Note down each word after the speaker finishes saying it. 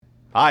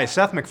Hi,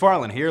 Seth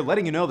MacFarlane here,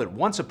 letting you know that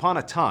Once Upon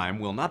a Time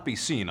will not be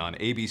seen on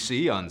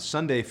ABC on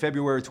Sunday,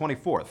 February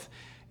 24th,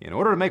 in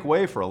order to make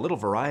way for a little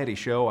variety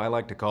show I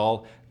like to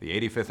call the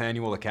 85th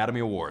Annual Academy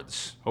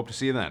Awards. Hope to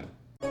see you then.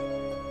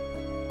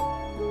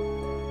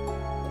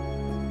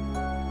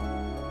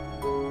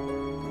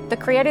 The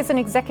creators and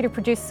executive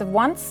producers of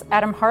Once,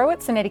 Adam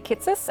Horowitz and Eddie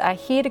Kitsis, are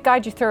here to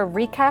guide you through a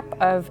recap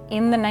of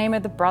In the Name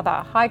of the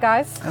Brother. Hi,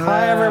 guys.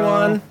 Hi,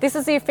 everyone. This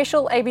is the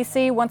official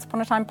ABC Once Upon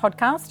a Time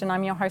podcast, and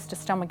I'm your host,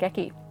 Estelle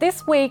McGecky.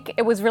 This week,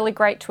 it was really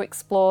great to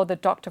explore the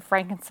Dr.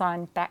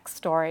 Frankenstein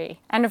backstory.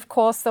 And of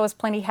course, there was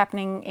plenty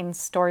happening in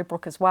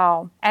Storybrooke as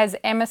well. As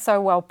Emma so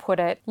well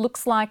put it,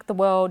 looks like the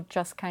world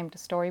just came to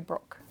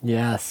Storybrooke.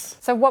 Yes.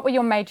 So what were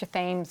your major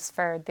themes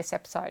for this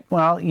episode?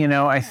 Well,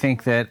 I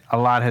think that a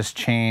lot has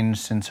changed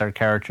since our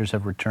characters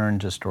have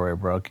returned to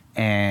Storybrooke,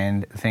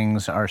 and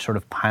things are sort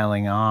of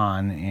piling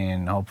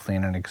on hopefully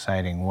in an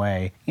exciting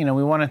way. We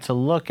wanted to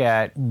look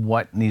at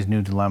what these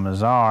new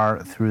dilemmas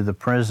are through the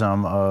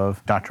prism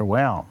of Dr.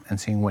 Whale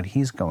and seeing what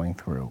he's going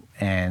through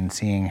and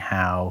seeing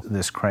how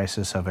this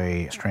crisis of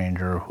a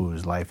stranger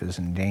whose life is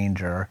in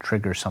danger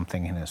triggers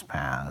something in his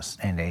past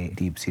and a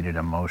deep-seated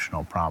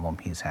emotional problem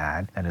he's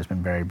had that has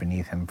been buried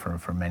beneath him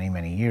for many,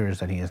 many years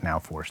that he is now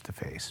forced to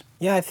face.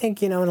 Yeah, I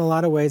think, in a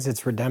lot of ways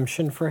it's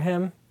redemption for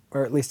him,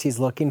 or at least he's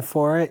looking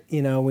for it.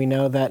 We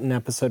know that in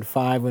episode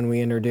 5 when we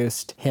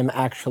introduced him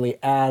actually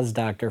as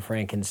Dr.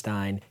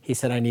 Frankenstein, he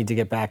said, I need to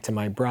get back to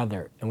my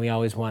brother. And we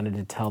always wanted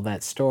to tell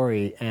that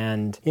story.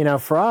 And,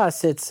 for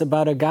us, it's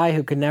about a guy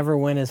who could never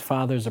win his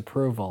father's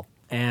approval.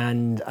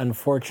 And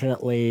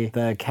unfortunately,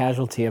 the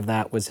casualty of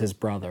that was his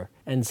brother.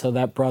 And so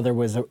that brother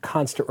was a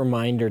constant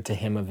reminder to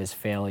him of his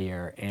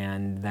failure.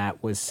 And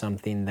that was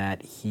something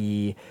that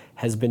he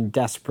has been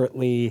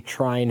desperately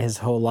trying his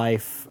whole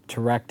life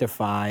to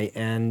rectify.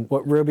 And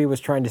what Ruby was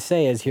trying to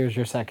say is, here's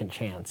your second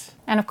chance.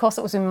 And of course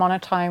it was in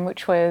monotone,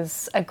 which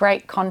was a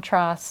great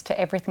contrast to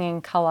everything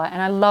in colour.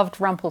 And I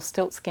loved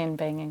Rumpelstiltskin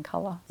being in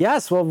colour.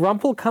 Yes, well,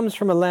 Rumpel comes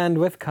from a land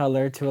with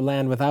colour to a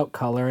land without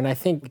colour. And I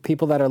think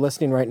people that are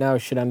listening right now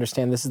should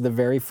understand this is the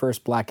very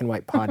first black and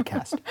white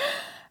podcast.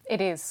 It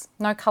is.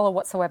 No colour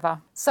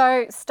whatsoever.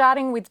 So,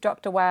 starting with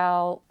Dr.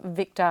 Whale,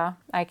 Victor,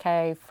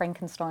 aka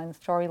Frankenstein's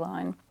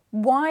storyline,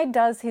 why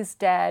does his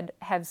dad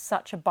have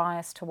such a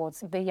bias towards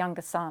the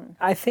younger son?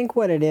 I think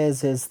what it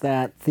is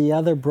that the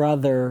other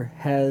brother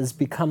has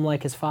become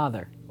like his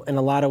father. In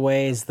a lot of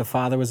ways, the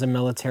father was a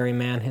military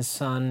man. His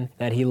son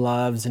that he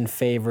loves and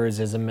favors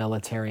is a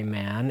military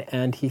man,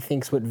 and he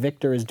thinks what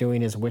Victor is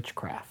doing is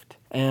witchcraft.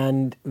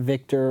 And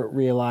Victor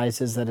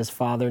realizes that his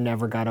father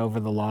never got over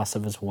the loss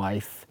of his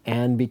wife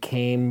and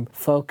became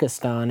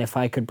focused on, if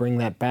I could bring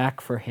that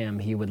back for him,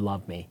 he would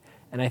love me.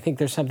 And I think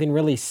there's something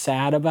really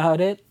sad about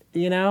it.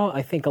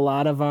 I think a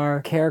lot of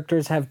our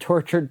characters have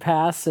tortured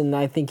pasts, and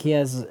I think he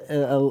has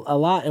a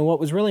lot. And what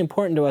was really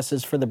important to us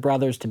is for the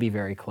brothers to be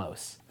very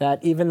close.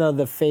 That even though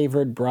the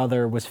favored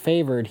brother was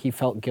favored, he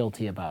felt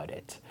guilty about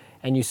it.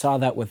 And you saw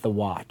that with the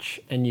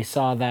watch. And you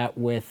saw that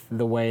with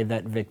the way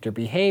that Victor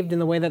behaved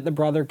and the way that the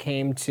brother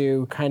came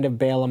to kind of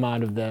bail him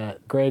out of the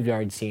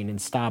graveyard scene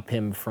and stop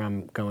him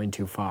from going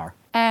too far.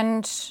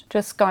 And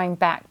just going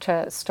back to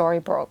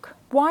Storybrooke,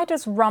 why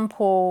does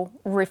Rumpel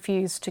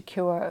refuse to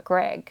cure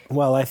Greg?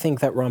 Well, I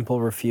think that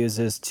Rumpel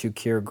refuses to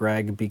cure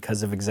Greg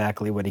because of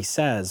exactly what he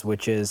says,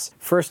 which is,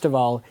 first of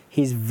all,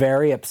 he's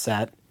very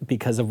upset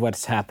because of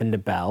what's happened to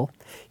Belle.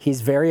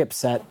 He's very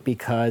upset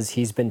because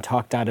he's been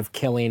talked out of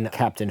killing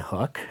Captain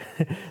Hook.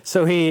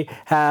 So he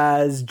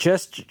has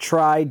just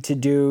tried to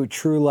do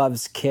True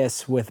Love's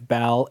Kiss with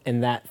Belle,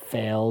 and that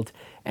failed.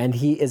 And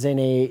he is in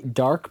a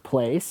dark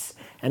place.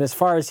 And as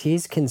far as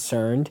he's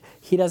concerned,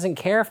 he doesn't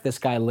care if this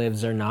guy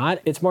lives or not.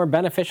 It's more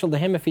beneficial to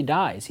him if he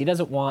dies. He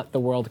doesn't want the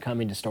world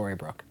coming to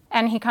Storybrooke.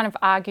 And he kind of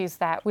argues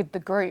that with the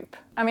group.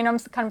 I mean, I'm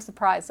kind of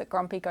surprised that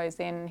Grumpy goes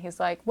in and he's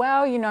like,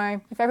 well,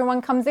 if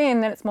everyone comes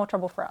in, then it's more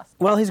trouble for us.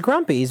 Well, he's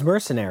grumpy. He's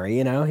mercenary.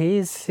 He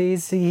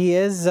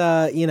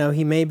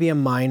may be a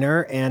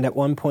minor, and at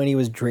one point he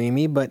was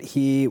dreamy, but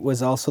he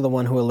was also the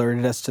one who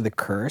alerted us to the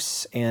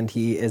curse, and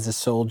he is a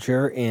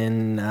soldier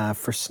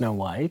for Snow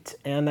White,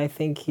 and I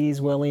think he's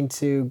willing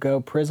to go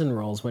prison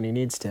roles when he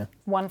needs to.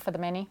 One for the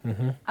many.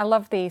 Mm-hmm. I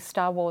love the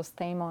Star Wars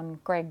theme on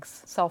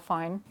Greg's cell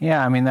phone.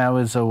 Yeah, that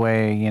was a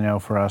way,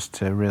 for us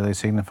to really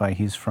signify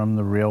he's from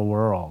the real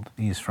world.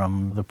 He's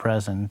from the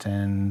present,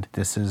 and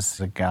this is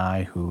a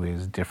guy who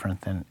is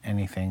different than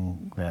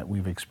anything that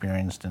we've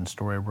experienced in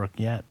Storybrooke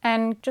yet.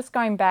 And just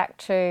going back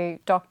to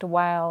Dr.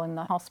 Whale in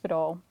the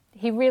hospital,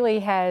 he really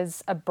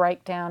has a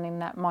breakdown in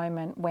that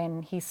moment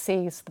when he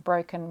sees the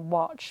broken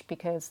watch,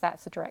 because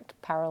that's a direct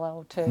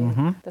parallel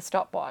to the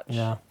stopwatch.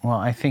 Yeah. Well,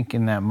 I think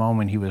in that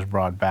moment he was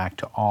brought back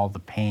to all the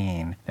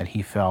pain that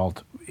he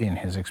felt in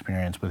his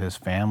experience with his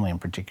family, and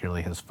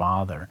particularly his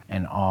father,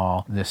 and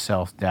all this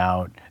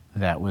self-doubt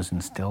that was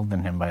instilled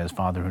in him by his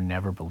father, who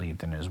never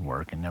believed in his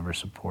work and never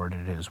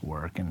supported his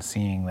work. And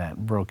seeing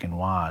that broken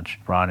watch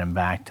brought him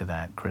back to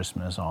that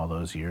Christmas all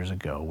those years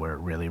ago where it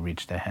really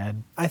reached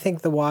ahead. I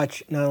think the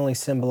watch not only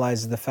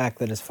symbolizes the fact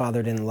that his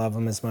father didn't love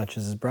him as much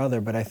as his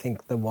brother, but I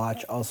think the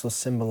watch also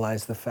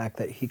symbolized the fact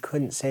that he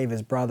couldn't save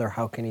his brother.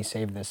 How can he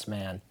save this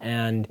man?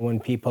 And when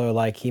people are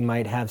like, he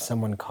might have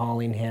someone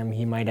calling him,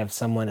 he might have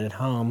someone at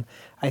home,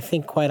 I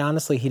think, quite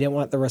honestly, he didn't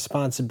want the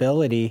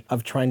responsibility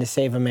of trying to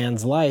save a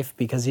man's life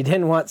because he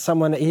didn't want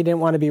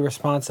to be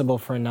responsible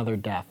for another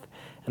death.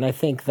 And I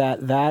think that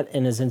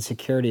and his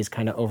insecurities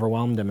kind of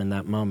overwhelmed him in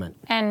that moment.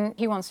 And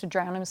he wants to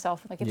drown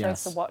himself. Like, he throws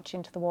Yes. the watch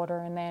into the water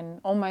and then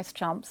almost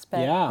jumps,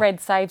 but Yeah. Red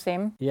saves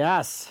him.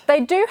 Yes.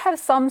 They do have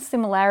some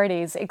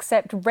similarities,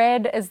 except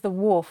Red, as the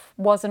wolf,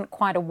 wasn't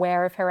quite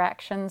aware of her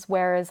actions,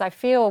 whereas I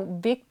feel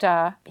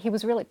Victor, he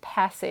was really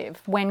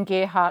passive when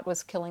Gerhardt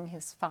was killing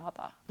his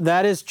father.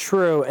 That is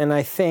true, and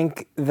I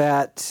think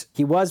that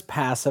he was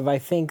passive. I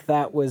think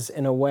that was,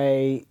 in a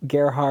way,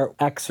 Gerhardt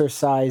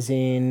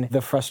exercising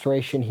the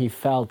frustration he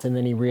felt, and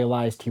then he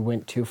realized he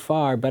went too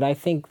far. But I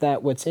think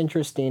that what's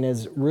interesting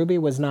is Ruby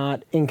was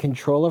not in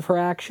control of her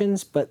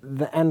actions, but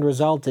the end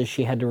result is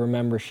she had to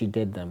remember she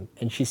did them,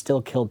 and she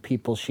still killed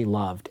people she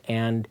loved,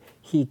 and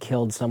he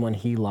killed someone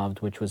he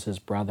loved, which was his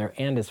brother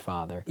and his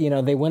father. You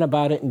know, they went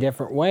about it in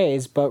different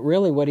ways, but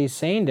really what he's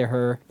saying to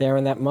her there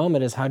in that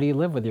moment is, how do you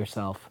live with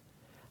yourself?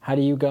 How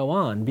do you go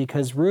on?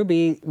 Because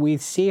Ruby, we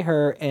see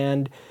her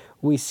and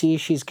we see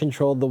she's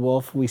controlled the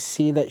wolf. We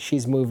see that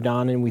she's moved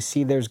on and we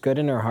see there's good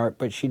in her heart,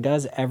 but she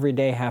does every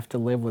day have to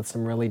live with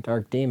some really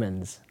dark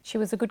demons. She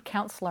was a good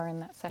counsellor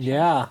in that session.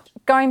 Yeah.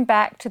 Going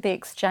back to the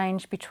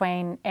exchange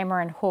between Emma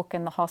and Hook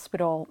in the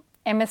hospital,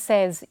 Emma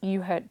says,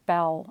 "You hurt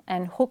Belle,"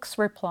 and Hook's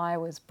reply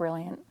was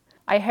brilliant.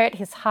 "I hurt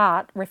his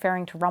heart,"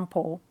 referring to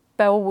Rumpel.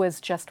 "Belle was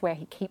just where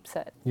he keeps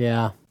it."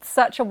 Yeah.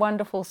 Such a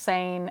wonderful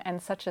scene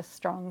and such a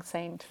strong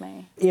scene to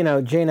me. You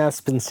know, Jane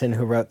Espenson,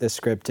 who wrote this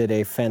script, did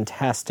a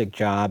fantastic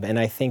job, and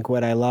I think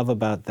what I love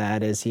about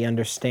that is he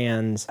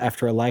understands,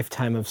 after a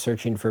lifetime of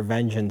searching for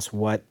vengeance,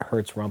 what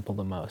hurts Rumpel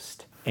the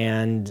most.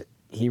 And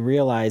he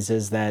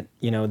realizes that,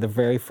 you know, the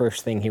very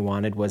first thing he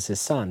wanted was his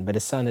son, but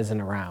his son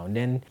isn't around.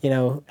 And, you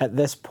know, at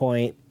this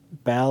point,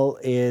 Belle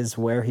is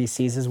where he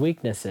sees his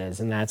weaknesses,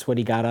 and that's what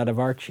he got out of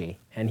Archie.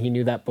 And he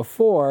knew that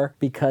before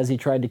because he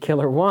tried to kill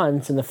her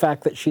once, and the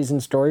fact that she's in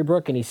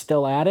Storybrooke and he's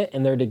still at it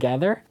and they're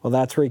together, well,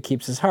 that's where he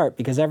keeps his heart,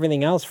 because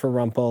everything else for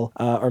Rumpel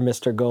or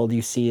Mr. Gold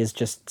you see is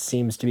just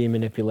seems to be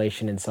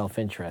manipulation and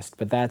self-interest.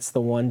 But that's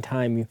the one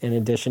time, in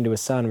addition to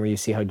his son, where you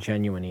see how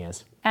genuine he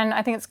is. And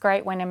I think it's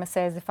great when Emma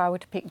says, "If I were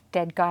to pick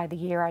Dead Guy of the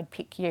Year, I'd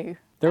pick you."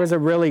 There was a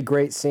really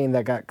great scene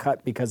that got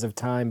cut because of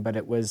time, but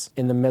it was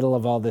in the middle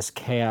of all this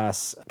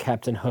chaos.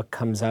 Captain Hook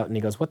comes out and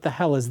he goes, "What the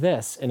hell is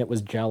this?" And it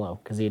was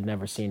Jell-O, because he had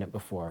never seen it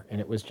before. And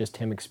it was just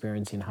him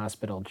experiencing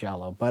hospital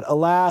Jell-O. But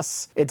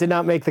alas, it did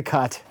not make the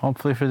cut.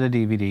 Hopefully for the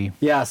DVD.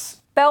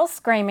 Yes. Belle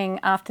screaming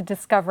after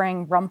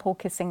discovering Rumpel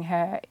kissing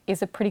her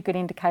is a pretty good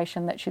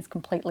indication that she's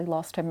completely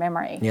lost her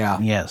memory. Yeah.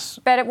 Yes.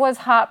 But it was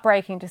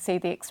heartbreaking to see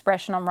the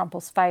expression on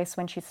Rumpel's face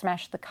when she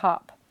smashed the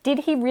cup. Did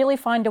he really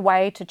find a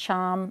way to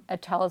charm a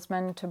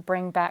talisman to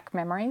bring back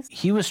memories?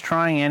 He was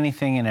trying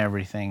anything and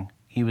everything.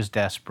 He was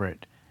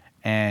desperate,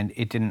 and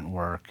it didn't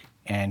work.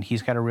 And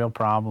he's got a real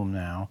problem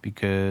now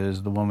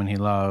because the woman he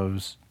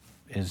loves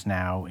is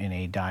now in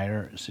a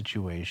dire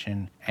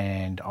situation,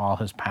 and all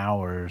his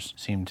powers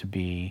seem to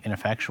be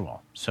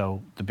ineffectual.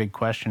 So the big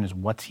question is,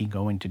 what's he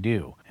going to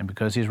do? And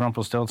because he's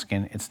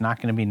Rumpelstiltskin, it's not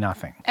going to be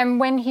nothing. And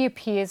when he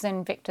appears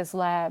in Victor's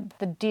lab,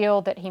 the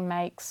deal that he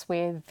makes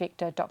with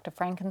Victor, Dr.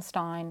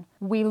 Frankenstein,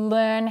 we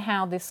learn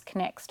how this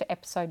connects to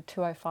episode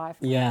 205.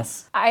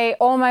 Yes. I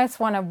almost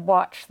want to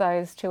watch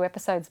those two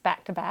episodes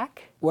back to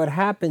back. What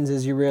happens,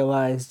 as you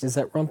realized, is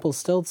that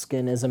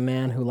Rumpelstiltskin is a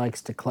man who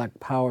likes to collect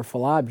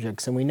powerful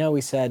objects, and we know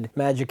he said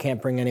magic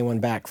can't bring anyone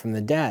back from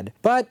the dead.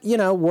 But, you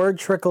know, word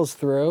trickles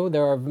through.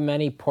 There are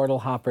many portal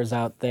hoppers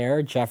out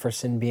there,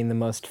 Jefferson being the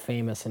most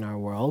famous in our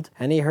world,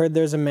 and he heard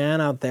there's a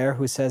man out there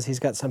who says he's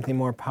got something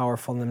more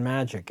powerful than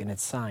magic, and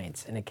it's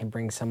science, and it can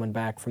bring someone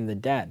back from the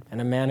dead. And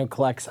a man who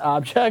collects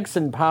objects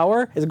and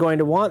power is going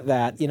to want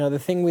that. You know, the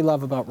thing we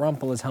love about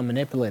Rumpel is how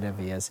manipulative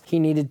he is. He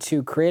needed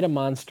to create a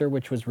monster,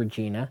 which was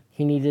Regina.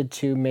 He needed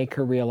to make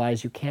her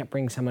realize you can't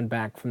bring someone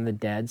back from the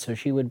dead, so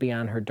she would be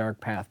on her dark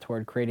path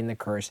toward creating the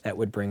curse that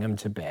would bring him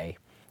to bay.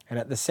 And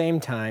at the same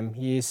time,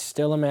 he's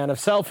still a man of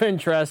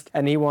self-interest,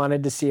 and he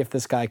wanted to see if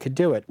this guy could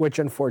do it, which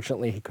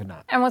unfortunately he could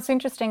not. And what's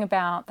interesting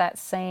about that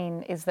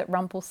scene is that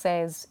Rumpel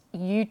says,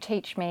 "You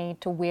teach me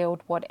to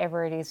wield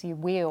whatever it is you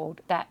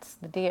wield, that's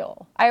the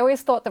deal." I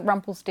always thought that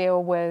Rumpel's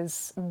deal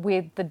was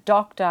with the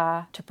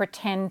doctor to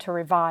pretend to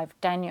revive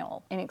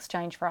Daniel in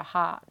exchange for a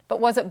heart. But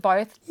was it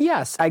both?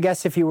 Yes, I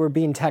guess if you were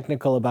being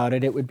technical about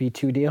it, it would be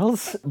two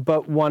deals,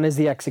 but one is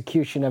the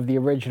execution of the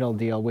original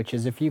deal, which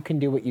is if you can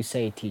do what you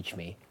say, teach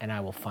me, and I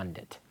will fund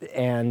it.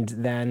 And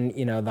then,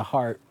 you know, the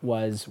heart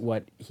was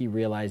what he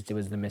realized it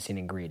was the missing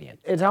ingredient.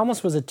 It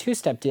almost was a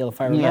two-step deal,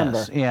 if I remember.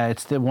 Yes, yeah,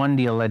 it's the one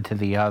deal led to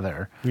the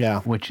other.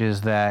 which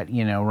is that,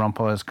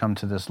 Rumpel has come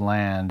to this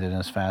land and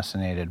is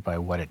fascinated by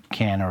what it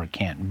can or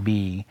can't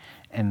be.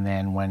 And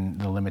then when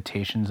the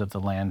limitations of the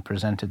land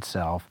present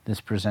itself, this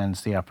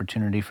presents the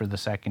opportunity for the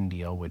second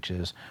deal, which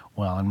is,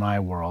 well, in my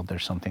world,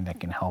 there's something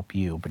that can help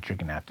you, but you're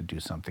going to have to do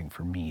something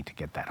for me to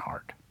get that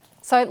heart.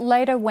 So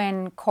later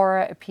when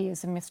Cora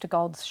appears in Mr.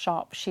 Gold's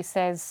shop, she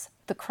says,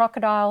 "The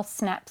crocodile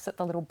snaps at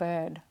the little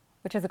bird,"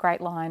 which is a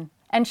great line.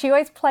 And she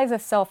always plays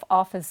herself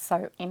off as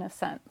so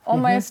innocent,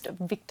 almost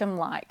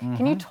victim-like.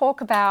 Can you talk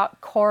about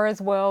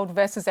Cora's world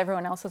versus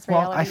everyone else's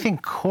reality? Well, I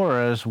think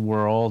Cora's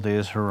world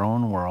is her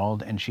own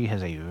world, and she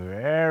has a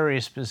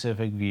very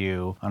specific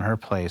view on her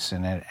place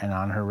in it and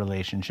on her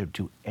relationship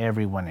to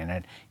everyone in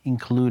it,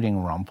 including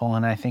Rumpel.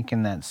 And I think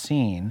in that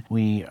scene,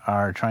 we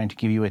are trying to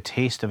give you a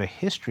taste of a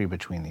history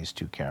between these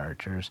two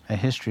characters, a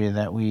history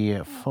that we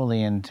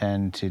fully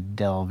intend to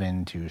delve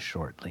into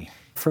shortly.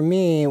 For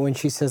me, when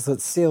she says,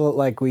 let's seal it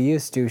like we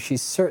used to,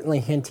 she's certainly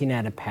hinting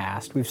at a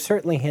past. We've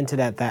certainly hinted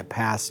at that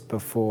past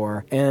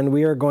before, and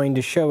we are going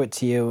to show it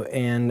to you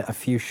in a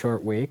few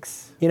short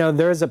weeks.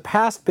 There's a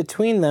past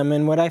between them,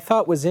 and what I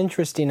thought was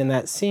interesting in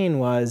that scene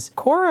was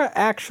Cora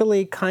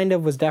actually kind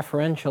of was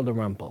deferential to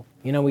Rumpel.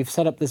 We've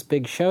set up this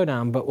big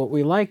showdown, but what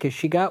we like is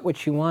she got what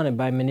she wanted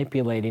by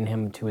manipulating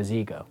him to his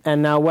ego.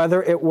 And now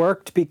whether it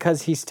worked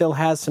because he still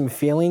has some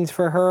feelings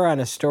for her on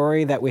a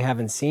story that we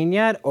haven't seen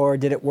yet, or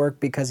did it work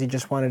because he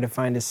just wanted to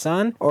find his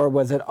son, or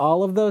was it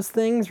all of those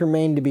things,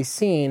 remain to be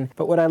seen.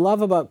 But what I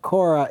love about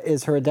Cora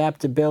is her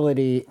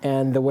adaptability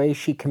and the way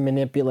she can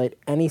manipulate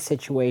any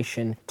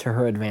situation to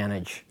her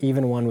advantage,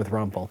 even one with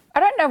Rumpel. I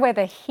don't know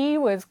whether he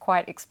was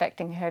quite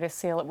expecting her to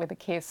seal it with a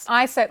kiss.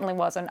 I certainly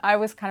wasn't. I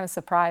was kind of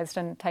surprised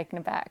and taken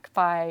aback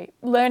by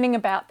learning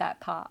about that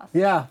past.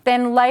 Yeah.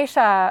 Then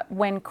later,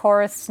 when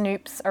Cora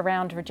snoops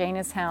around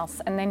Regina's house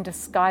and then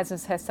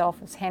disguises herself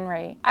as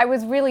Henry, I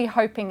was really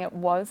hoping it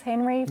was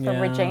Henry for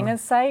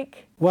Regina's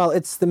sake. Well,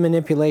 it's the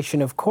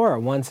manipulation of Cora.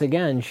 Once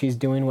again, she's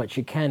doing what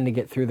she can to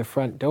get through the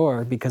front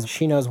door because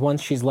she knows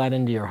once she's let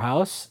into your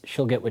house,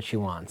 she'll get what she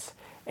wants.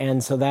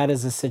 And so that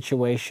is a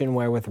situation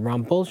where with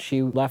Rumpel,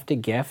 she left a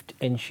gift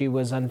and she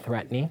was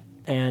unthreatening.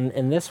 And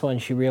in this one,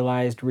 she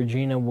realized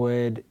Regina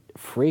would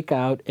freak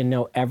out and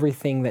know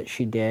everything that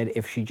she did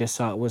if she just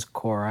saw it was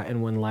Cora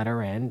and wouldn't let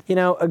her in.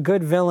 A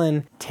good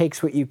villain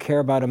takes what you care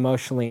about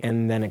emotionally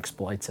and then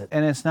exploits it.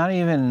 And it's not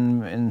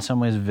even in some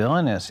ways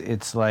villainous.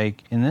 It's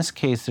like, in this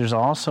case, there's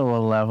also a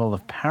level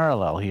of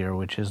parallel here,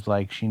 which is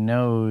like she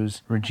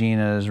knows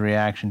Regina's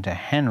reaction to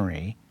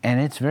Henry,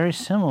 and it's very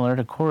similar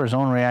to Cora's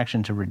own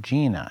reaction to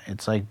Regina.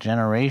 It's like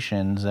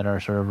generations that are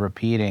sort of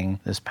repeating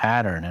this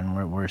pattern,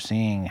 and we're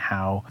seeing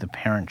how the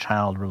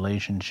parent-child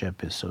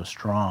relationship is so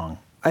strong.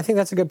 I think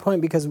that's a good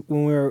point because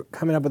when we were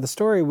coming up with the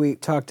story, we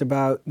talked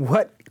about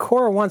what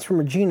Cora wants from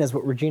Regina is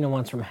what Regina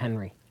wants from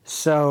Henry.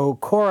 So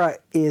Cora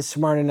is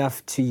smart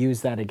enough to use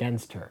that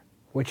against her,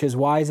 which is,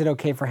 why is it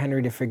okay for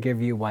Henry to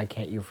forgive you? Why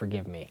can't you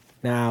forgive me?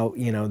 Now,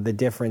 the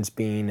difference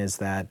being is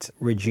that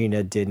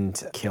Regina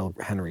didn't kill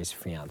Henry's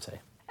fiancé.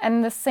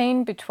 And the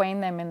scene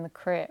between them in the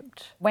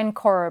crypt, when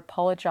Cora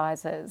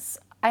apologizes,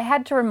 I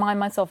had to remind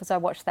myself as I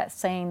watched that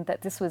scene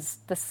that this was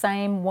the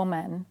same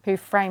woman who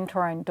framed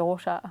her own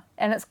daughter.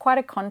 And it's quite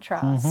a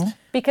contrast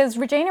because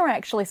Regina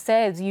actually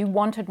says, "You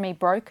wanted me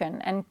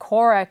broken," and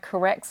Cora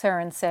corrects her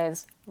and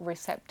says,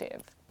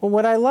 "receptive." Well,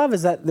 what I love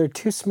is that they're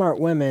two smart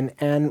women,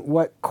 and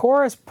what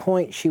Cora's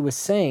point she was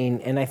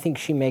saying, and I think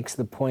she makes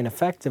the point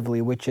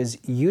effectively, which is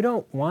you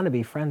don't want to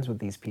be friends with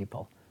these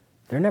people.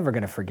 They're never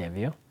going to forgive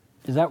you.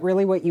 Is that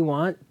really what you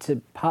want,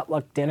 to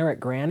potluck dinner at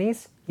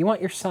Granny's? You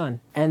want your son.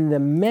 And the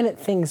minute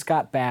things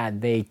got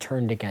bad, they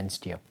turned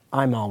against you.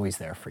 I'm always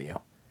there for you.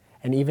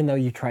 And even though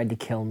you tried to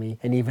kill me,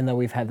 and even though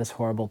we've had this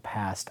horrible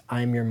past,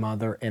 I'm your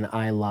mother, and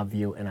I love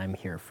you, and I'm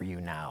here for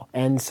you now.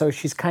 And so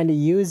she's kind of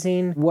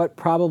using what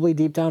probably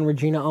deep down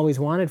Regina always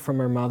wanted from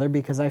her mother,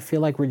 because I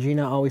feel like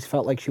Regina always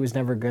felt like she was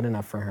never good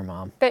enough for her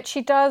mom. But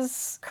she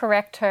does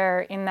correct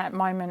her in that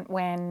moment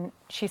when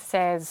she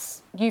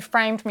says, "You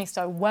framed me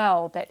so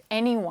well that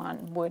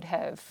anyone would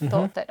have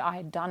thought that I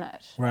had done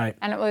it." Right.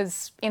 And it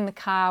was in the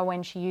car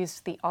when she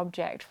used the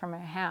object from her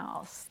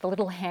house, the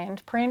little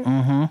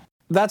handprint.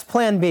 That's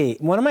plan B.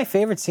 One of my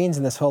favorite scenes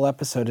in this whole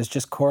episode is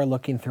just Cora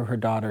looking through her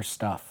daughter's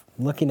stuff,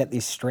 looking at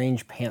these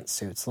strange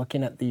pantsuits,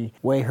 looking at the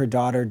way her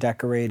daughter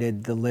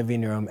decorated the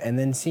living room, and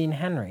then seeing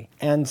Henry.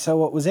 And so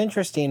what was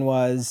interesting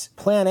was,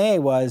 plan A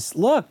was,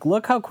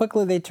 look how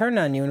quickly they turned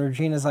on you, and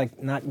Regina's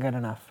like, not good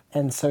enough.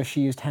 And so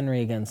she used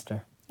Henry against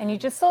her. And you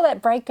just saw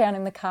that breakdown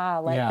in the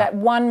car, that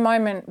one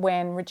moment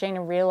when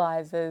Regina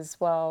realizes,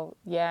 well,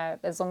 yeah,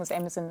 as long as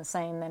Emma's in the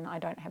scene, then I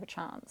don't have a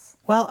chance.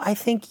 Well, I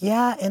think,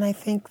 and I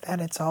think that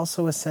it's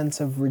also a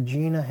sense of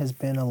Regina has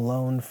been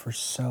alone for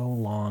so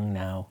long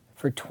now.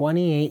 For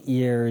 28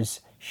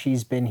 years,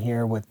 she's been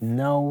here with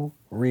no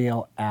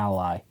real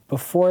ally.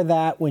 Before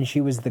that, when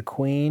she was the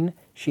queen,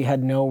 she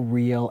had no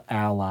real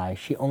ally.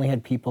 She only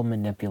had people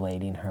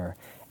manipulating her.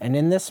 And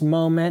in this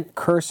moment,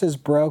 curse is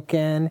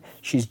broken.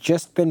 She's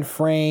just been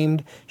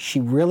framed.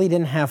 She really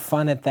didn't have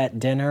fun at that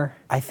dinner.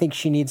 I think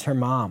she needs her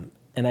mom.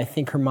 And I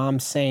think her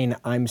mom's saying,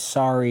 I'm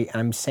sorry,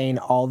 I'm saying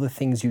all the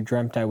things you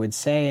dreamt I would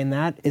say, and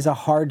that is a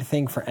hard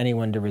thing for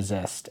anyone to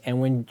resist. And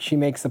when she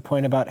makes the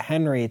point about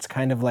Henry, it's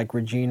kind of like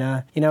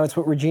Regina. You know, it's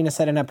what Regina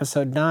said in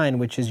episode 9,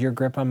 which is, your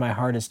grip on my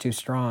heart is too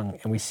strong,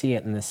 and we see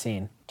it in this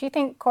scene. Do you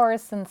think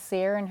Cora's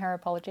sincere in her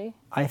apology?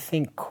 I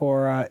think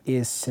Cora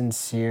is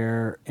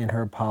sincere in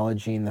her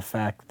apology in the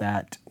fact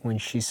that when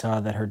she saw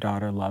that her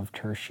daughter loved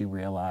her, she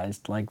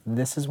realized, like,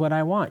 this is what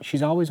I want.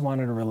 She's always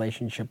wanted a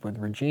relationship with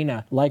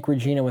Regina. Like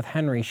Regina with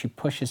Henry, she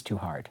pushes too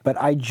hard.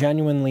 But I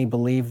genuinely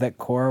believe that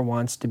Cora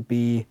wants to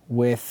be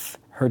with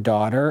her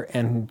daughter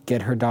and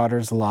get her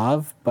daughter's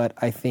love, but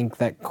I think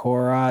that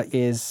Cora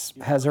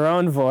has her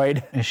own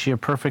void. Is she a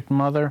perfect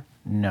mother?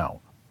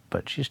 No,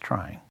 but she's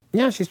trying.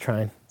 Yeah, she's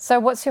trying.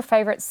 So what's your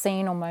favorite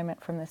scene or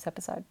moment from this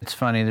episode? It's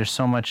funny, there's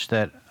so much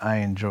that I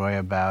enjoy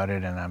about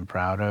it and I'm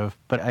proud of,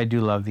 but I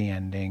do love the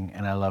ending,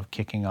 and I love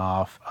kicking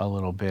off a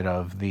little bit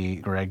of the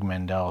Greg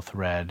Mendell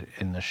thread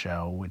in the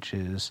show, which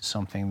is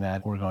something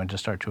that we're going to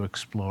start to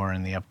explore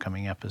in the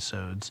upcoming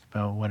episodes,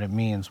 about what it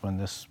means when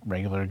this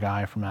regular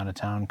guy from out of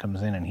town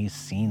comes in and he's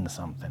seen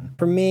something.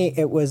 For me,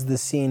 it was the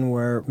scene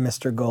where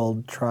Mr.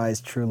 Gold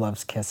tries true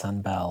love's kiss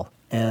on Belle.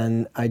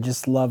 And I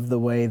just love the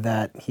way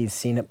that he's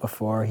seen it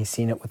before. He's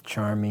seen it with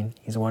Charming.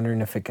 He's wondering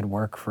if it could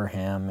work for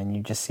him. And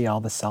you just see all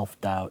the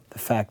self-doubt, the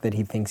fact that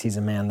he thinks he's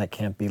a man that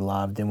can't be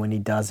loved. And when he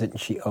does it and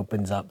she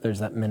opens up, there's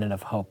that minute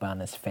of hope on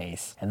his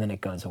face. And then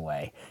it goes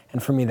away.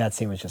 And for me, that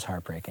scene was just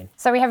heartbreaking.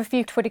 So we have a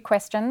few Twitter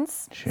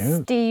questions.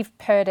 Shoot. Steve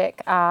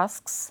Purdick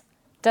asks,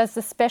 does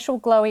the special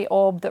glowy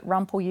orb that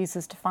Rumpel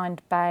uses to find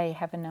Bay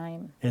have a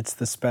name? It's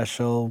the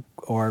special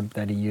orb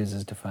that he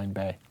uses to find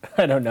Bay.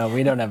 I don't know.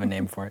 We don't have a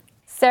name for it.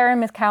 Sarah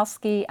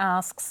Mikowski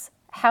asks,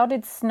 how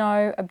did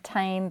Snow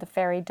obtain the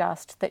fairy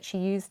dust that she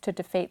used to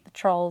defeat the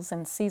trolls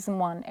in Season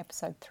 1,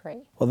 Episode 3?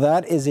 Well,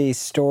 that is a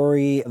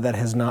story that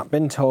has not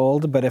been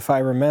told, but if I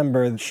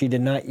remember, she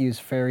did not use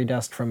fairy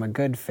dust from a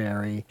good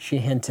fairy. She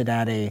hinted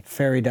at a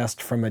fairy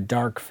dust from a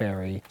dark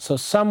fairy. So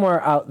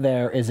somewhere out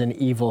there is an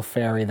evil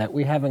fairy that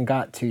we haven't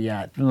got to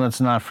yet.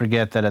 Let's not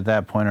forget that at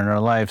that point in her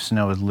life,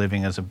 Snow was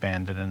living as a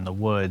bandit in the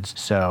woods.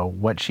 So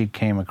what she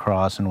came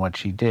across and what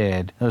she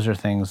did, those are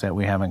things that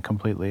we haven't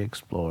completely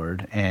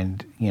explored.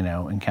 And, you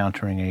know,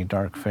 encountering a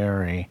dark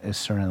fairy is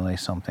certainly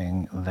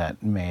something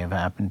that may have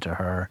happened to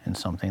her and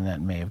something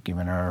that may have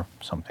given her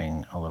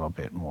something a little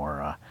bit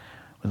more,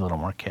 with a little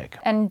more kick.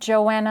 And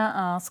Joanna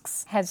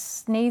asks, has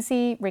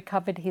Sneezy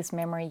recovered his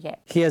memory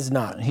yet? He has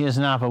not. He is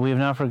not, but we have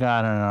not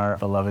forgotten our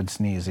beloved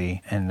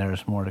Sneezy, and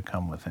there's more to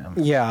come with him.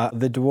 Yeah,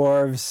 the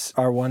dwarves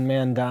are one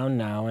man down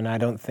now, and I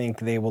don't think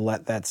they will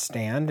let that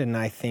stand, and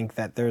I think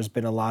that there's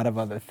been a lot of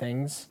other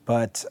things,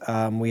 but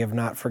we have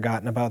not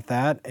forgotten about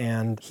that,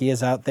 and he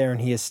is out there,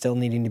 and he is still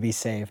needing to be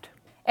saved.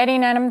 Eddie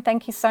and Adam,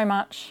 thank you so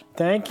much.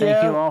 Thank you.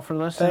 Thank you all for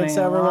listening. Thanks,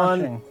 and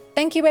everyone. watching.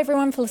 Thank you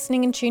everyone for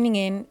listening and tuning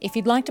in. If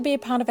you'd like to be a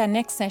part of our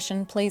next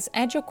session, please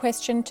add your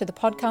question to the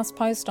podcast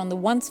post on the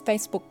Once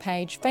Facebook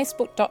page,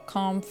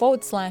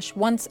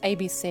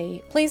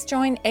 facebook.com/OnceABC. Please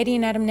join Eddie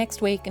and Adam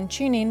next week and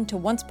tune in to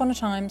Once Upon a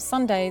Time,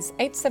 Sundays,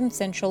 8-7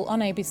 Central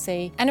on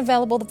ABC, and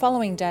available the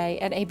following day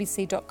at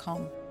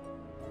abc.com.